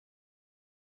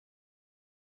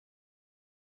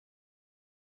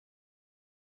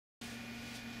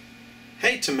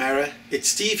Hey Tamara, it's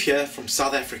Steve here from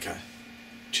South Africa.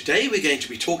 Today we're going to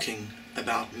be talking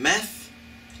about math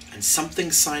and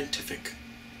something scientific.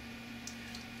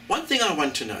 One thing I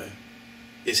want to know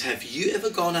is, have you ever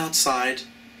gone outside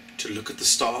to look at the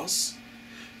stars?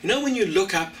 You know, when you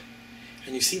look up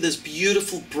and you see those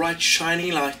beautiful bright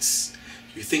shiny lights,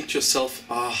 you think to yourself,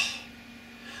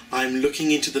 I'm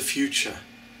looking into the future.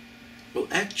 Well,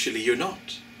 actually you're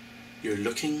not. You're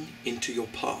looking into your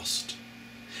past.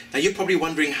 Now you're probably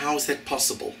wondering, how is that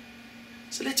possible?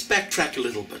 So let's backtrack a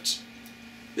little bit.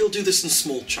 We'll do this in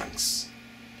small chunks.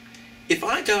 If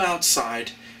I go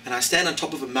outside and I stand on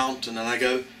top of a mountain and I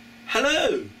go,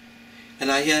 hello, and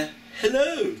I hear,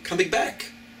 hello, coming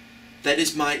back, that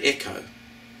is my echo.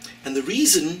 And the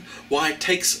reason why it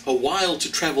takes a while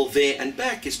to travel there and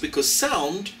back is because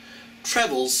sound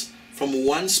travels from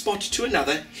one spot to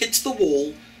another, hits the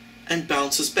wall and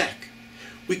bounces back.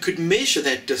 We could measure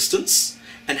that distance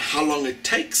and how long it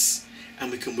takes,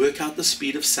 and we can work out the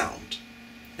speed of sound.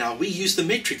 Now we use the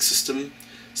metric system,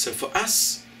 so for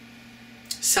us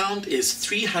sound is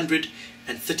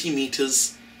 330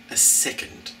 meters a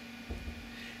second.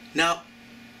 Now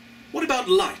what about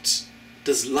light?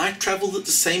 Does light travel at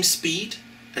the same speed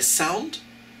as sound?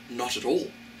 Not at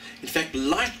all. In fact,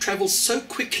 light travels so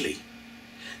quickly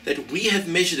that we have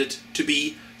measured it to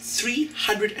be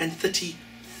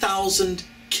 330,000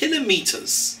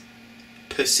 kilometers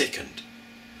per second.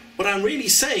 What I'm really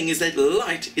saying is that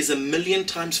light is 1,000,000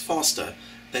 times faster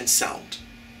than sound.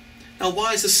 Now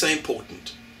why is this so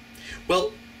important?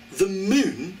 Well, the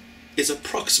moon is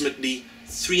approximately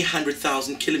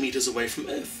 300,000 kilometers away from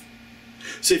Earth.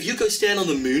 So if you go stand on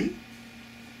the moon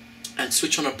and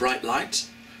switch on a bright light,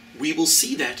 we will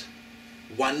see that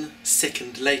 1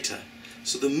 second later.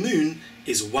 So the moon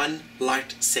is 1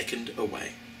 light second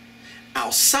away.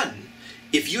 Our sun,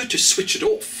 if you were to switch it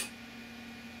off,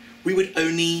 we would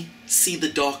only see the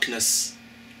darkness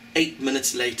 8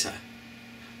 minutes later.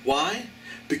 Why?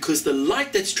 Because the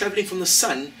light that's traveling from the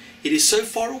sun, it is so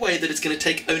far away that it's going to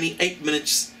take only 8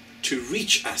 minutes to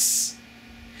reach us.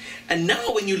 And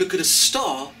now when you look at a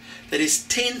star that is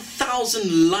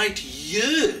 10,000 light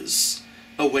years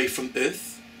away from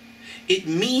Earth, it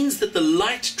means that the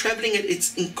light traveling at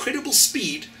its incredible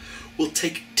speed will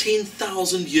take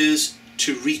 10,000 years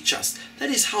to reach us.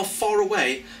 That is how far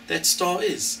away that star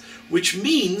is. Which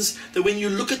means that when you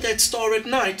look at that star at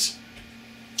night,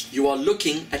 you are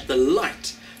looking at the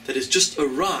light that has just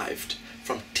arrived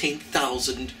from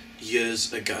 10,000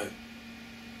 years ago.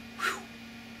 Whew.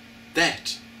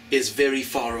 That is very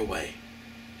far away.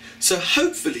 So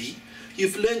hopefully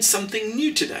you've learned something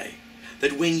new today.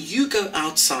 That when you go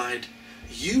outside,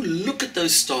 you look at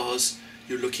those stars,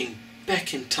 you're looking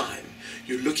back in time.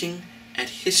 You're looking at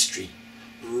history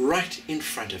right in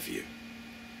front of you.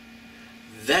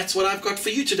 That's what I've got for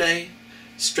you today.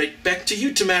 Straight back to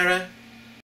you, Tamara.